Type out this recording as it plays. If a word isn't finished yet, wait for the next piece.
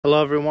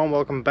Hello everyone,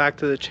 welcome back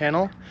to the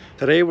channel.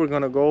 Today we're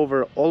going to go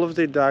over all of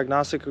the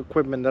diagnostic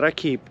equipment that I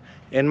keep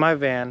in my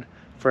van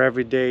for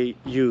everyday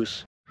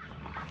use.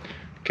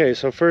 Okay,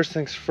 so first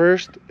things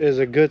first is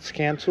a good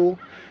scan tool.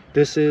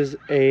 This is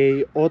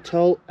a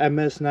Autel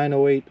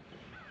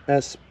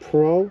MS908S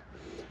Pro.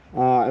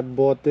 I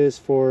bought this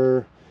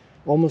for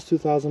almost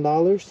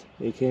 $2,000.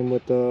 It came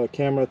with the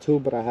camera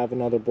too, but I have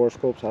another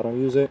borescope so I don't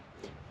use it.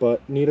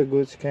 But need a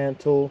good scan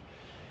tool.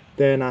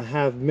 Then I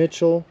have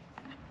Mitchell.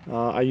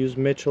 I use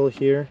Mitchell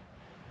here.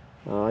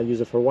 I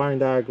use it for wiring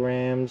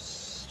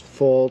diagrams,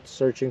 faults,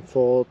 searching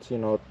faults,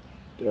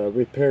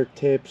 repair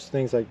tips,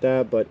 things like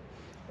that. But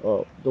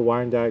the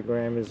wiring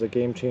diagram is a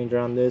game changer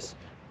on this.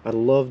 I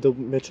love the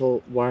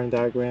Mitchell wiring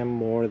diagram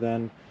more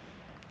than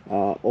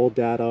old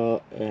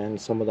data and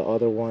some of the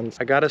other ones.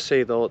 I gotta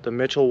say though, the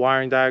Mitchell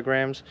wiring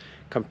diagrams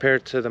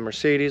compared to the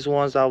Mercedes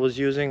ones I was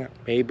using,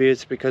 maybe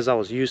it's because I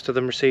was used to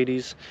the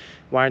Mercedes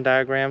wiring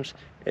diagrams,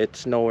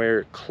 it's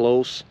nowhere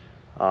close.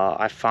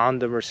 I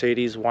found the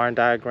Mercedes wiring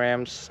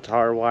diagrams,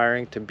 tire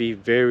wiring, to be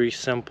very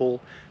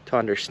simple to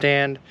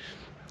understand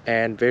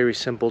and very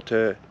simple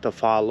to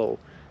follow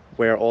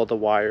where all the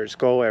wires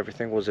go.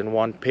 Everything was in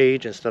one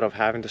page instead of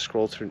having to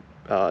scroll through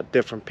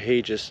different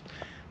pages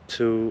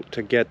to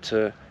get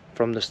to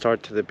from the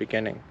start to the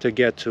beginning, to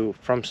get to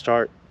from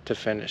start to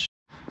finish.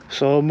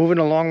 So moving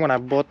along, when I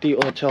bought the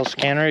Autel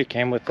scanner, it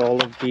came with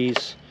all of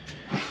these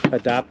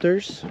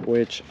adapters,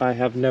 which I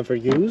have never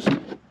used,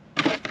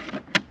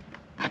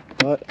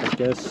 but I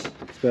guess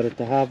it's better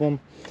to have them.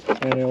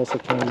 And it also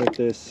came with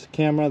this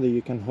camera that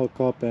you can hook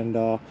up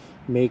and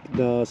make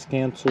the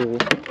scan tool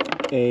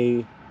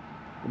a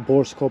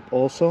borescope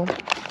also.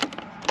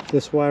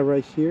 This wire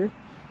right here,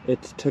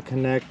 it's to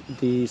connect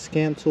the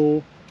scan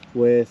tool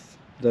with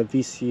the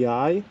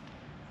VCI,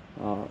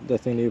 the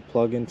thing that you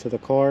plug into the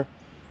car.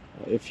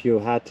 If you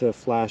had to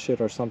flash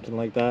it or something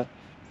like that,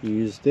 you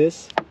use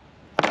this.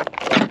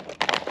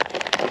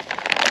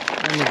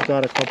 And you've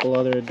got a couple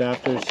other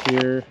adapters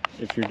here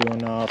if you're doing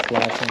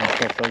flashing and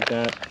stuff like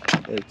that.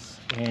 It's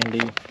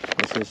handy.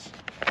 This is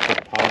for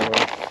power,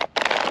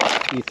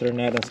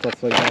 Ethernet and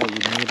stuff like that. You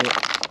need it.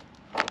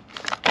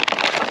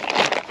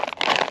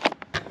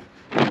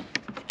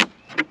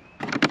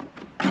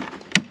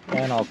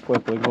 And I'll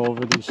quickly go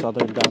over these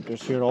other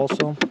adapters here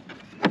also.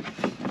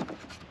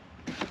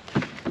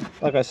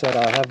 Like I said,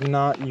 I have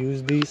not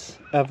used these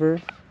ever.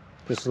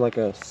 This is like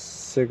a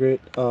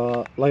cigarette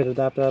light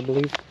adapter, I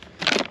believe.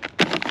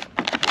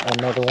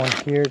 Another one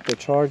here to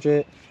charge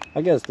it.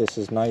 I guess this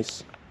is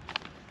nice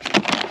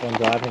when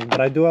driving,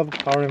 but I do have a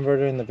power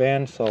inverter in the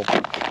van, so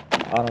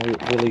I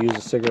don't really use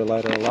a cigarette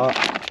lighter a lot.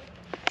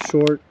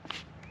 Short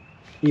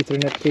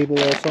Ethernet cable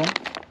also.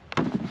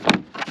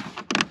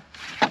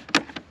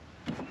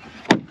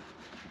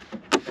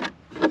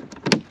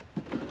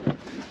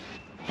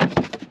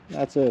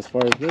 That's it as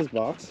far as this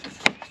box.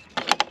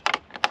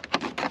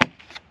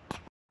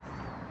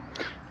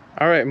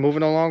 Alright,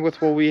 moving along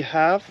with what we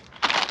have.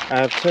 I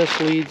have test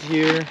leads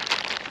here.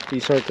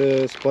 These are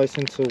to splice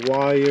into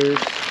wires.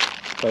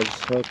 So I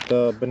just hooked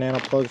the banana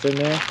plugs in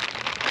there.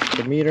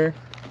 The meter.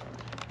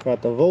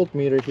 Got the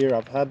voltmeter here.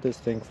 I've had this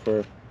thing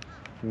for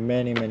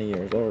many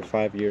years, over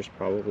 5 years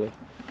probably.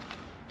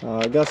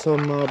 I got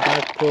some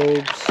back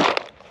probes,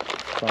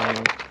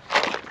 some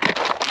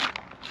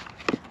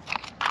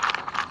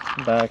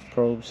back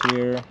probes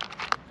here,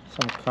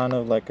 some kind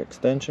of like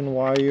extension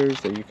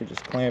wires that you could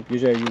just clamp.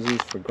 Usually I use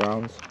these for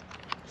grounds,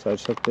 so I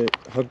just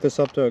hooked this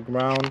up to a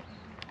ground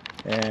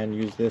and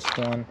use this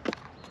one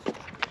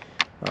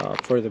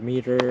for the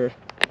meter.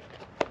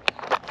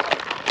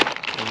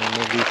 And then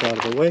move these out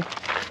of the way.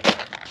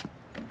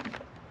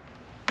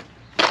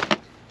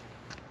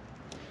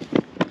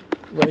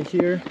 Right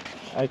here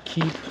I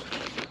keep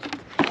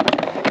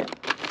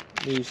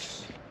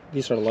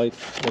these are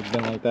lights. They've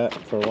been like that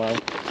for a while,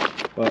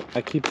 but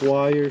I keep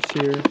wires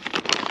here.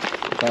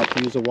 If I have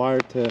to use a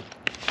wire to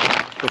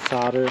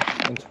solder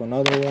into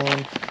another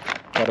one.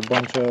 Got a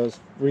bunch of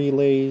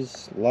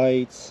relays,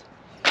 lights.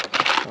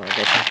 Got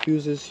some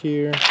fuses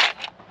here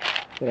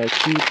that I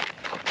keep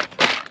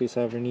in case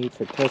I ever need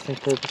for testing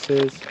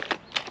purposes.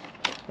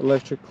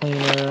 Electric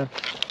cleaner.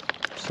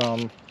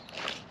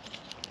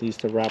 These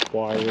to wrap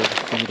wires,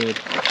 heated.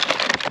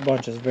 A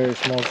bunch of very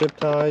small zip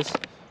ties,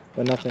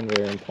 but nothing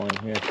very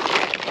important here.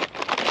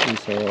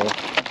 These are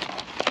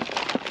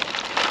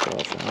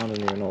I don't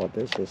even know what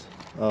this is.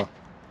 Oh,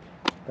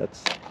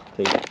 that's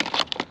tape.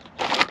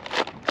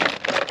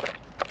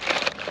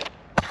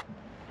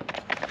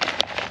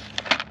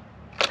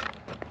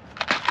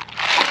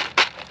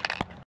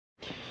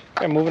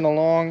 Okay, moving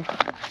along,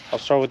 I'll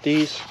start with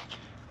these.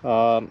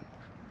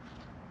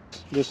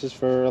 This is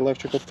for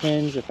electrical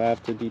pins if I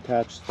have to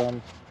detach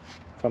them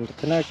from the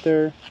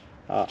connector.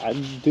 I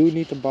do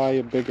need to buy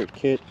a bigger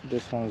kit.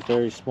 This one is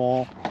very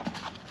small.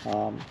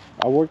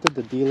 I worked at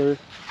the dealer,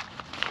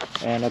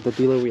 and at the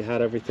dealer we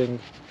had everything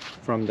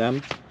from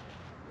them.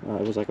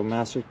 It was like a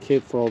master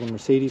kit for all the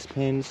Mercedes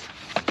pins.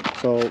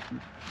 So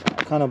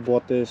I kind of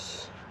bought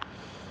this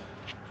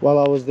while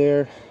I was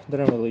there,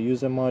 didn't really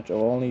use it much,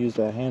 or only used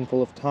it a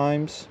handful of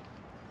times.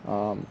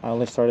 I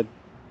only started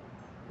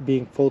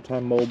being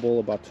full-time mobile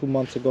about 2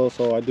 months ago,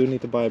 so I do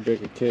need to buy a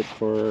bigger kit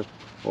for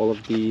all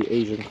of the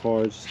Asian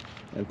cards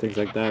and things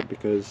like that,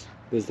 because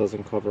this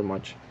doesn't cover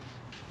much.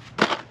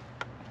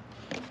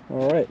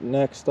 All right,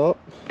 next up,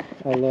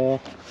 I'll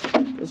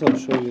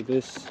show you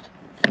this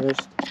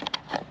first.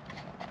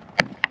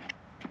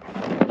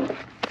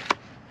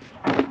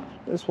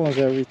 This one's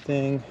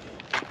everything.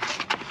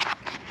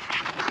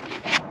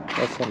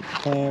 Got some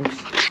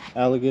clamps,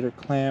 alligator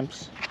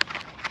clamps,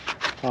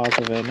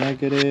 positive and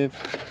negative.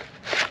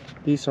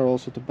 These are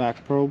also the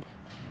back probe.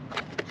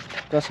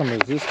 Got some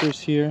resistors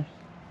here.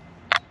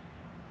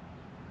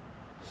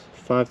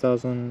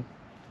 5,000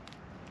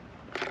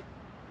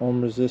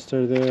 ohm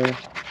resistor there.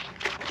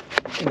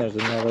 And there's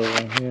another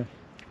one here.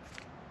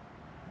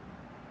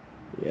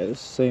 Yeah, the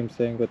same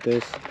thing with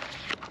this.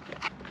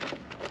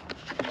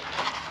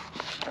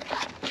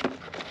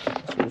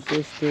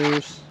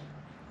 Resistors.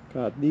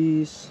 Got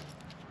these.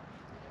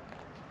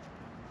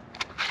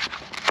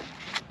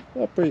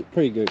 Yeah,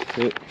 pretty good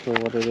kit for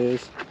what it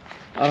is.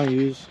 I don't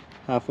use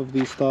half of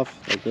these stuff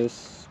like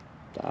this.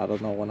 I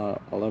don't know when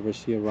I'll ever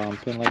see a round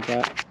pin like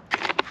that.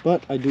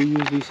 But I do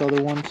use these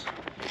other ones,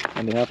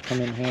 and they have come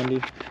in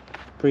handy.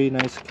 Pretty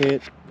nice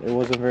kit. It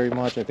wasn't very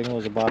much. I think it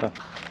was about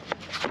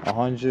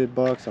 $100,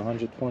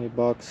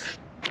 $120.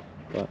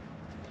 But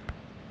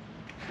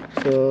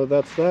so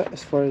that's that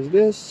as far as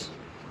this.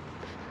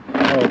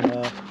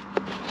 And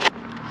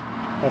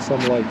has some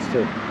lights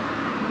too.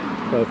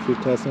 So if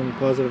you're testing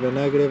positive and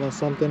negative on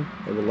something,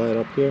 it will light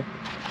up here.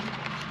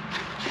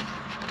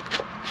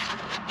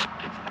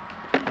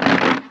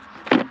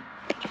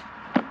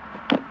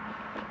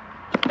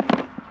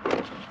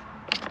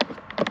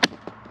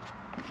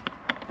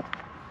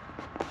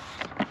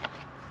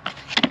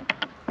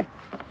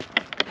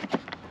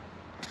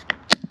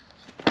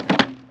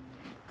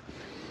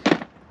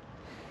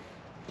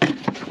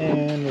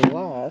 And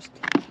last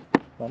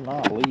but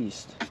not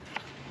least,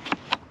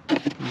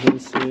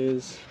 this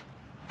is,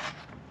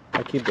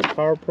 I keep the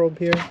power probe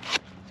here,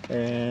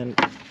 and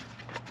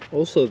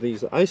also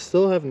these. I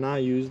still have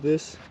not used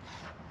this.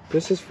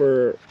 This is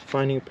for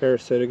finding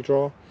parasitic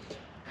draw.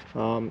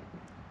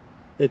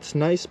 It's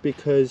nice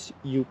because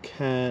you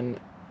can,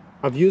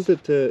 I've used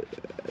it to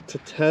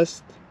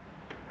test,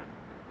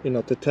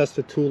 to test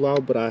the tool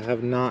out, but I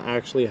have not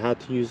actually had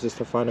to use this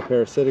to find a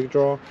parasitic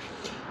draw.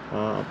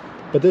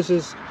 But this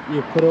is,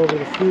 you put over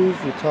the fuse,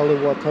 you tell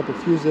it what type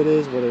of fuse it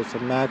is, whether it's a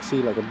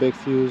maxi, like a big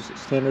fuse,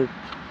 standard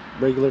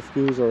regular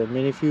fuse, or a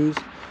mini fuse,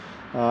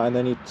 and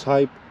then you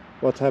type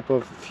what type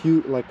of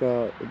fuse, like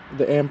the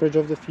amperage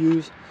of the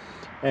fuse,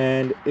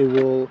 and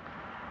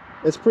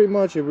it's pretty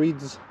much, it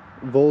reads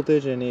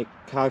voltage and it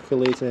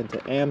calculates it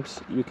into amps.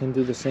 You can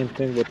do the same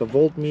thing with the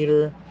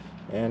voltmeter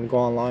and go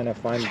online and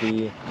find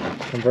the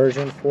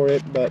conversion for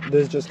it, but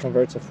this just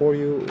converts it for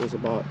you. It was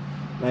about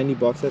 90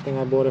 bucks I think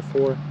I bought it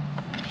for.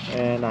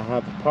 And I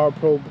have a power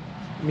probe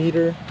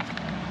meter.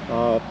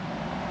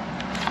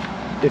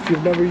 If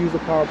you've never used a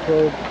power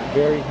probe,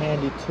 very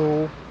handy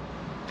tool,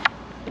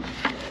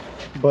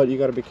 but you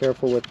got to be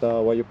careful with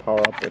what you power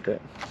up with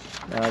it.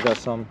 I got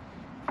some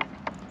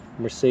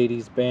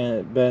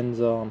Mercedes-Benz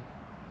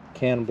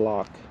can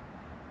block.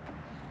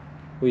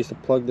 We used to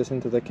plug this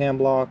into the can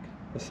block.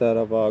 Instead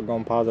of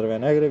going positive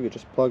and negative, you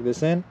just plug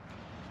this in,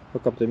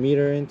 hook up the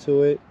meter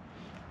into it,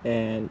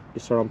 and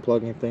you start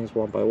unplugging things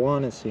one by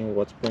one and seeing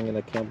what's bringing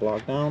the can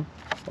block down,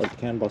 or the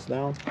can bus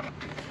down.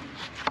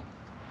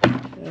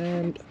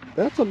 And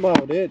that's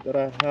about it that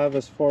I have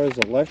as far as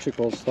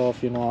electrical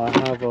stuff. I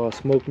have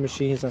smoke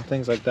machines and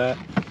things like that,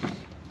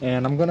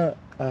 and I'm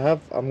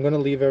gonna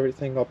leave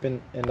everything up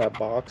in that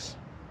box,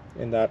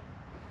 in that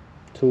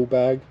tool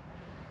bag,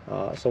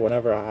 so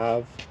whenever I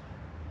have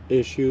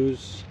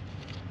issues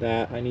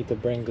that I need to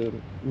bring the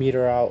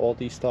meter out, all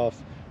these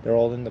stuff, they're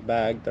all in the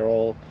bag. They're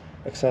all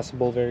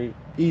accessible very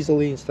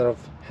easily, instead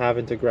of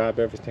having to grab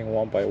everything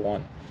one by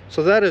one.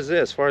 So that is it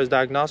as far as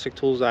diagnostic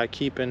tools that I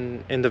keep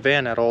in the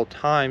van at all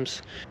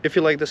times. If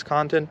you like this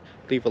content,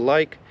 leave a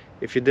like.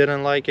 If you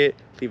didn't like it,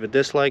 leave a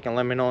dislike and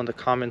let me know in the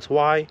comments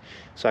why,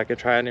 so I can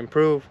try and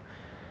improve,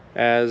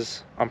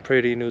 as I'm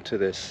pretty new to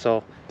this.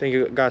 So thank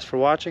you guys for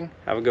watching.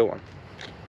 Have a good one.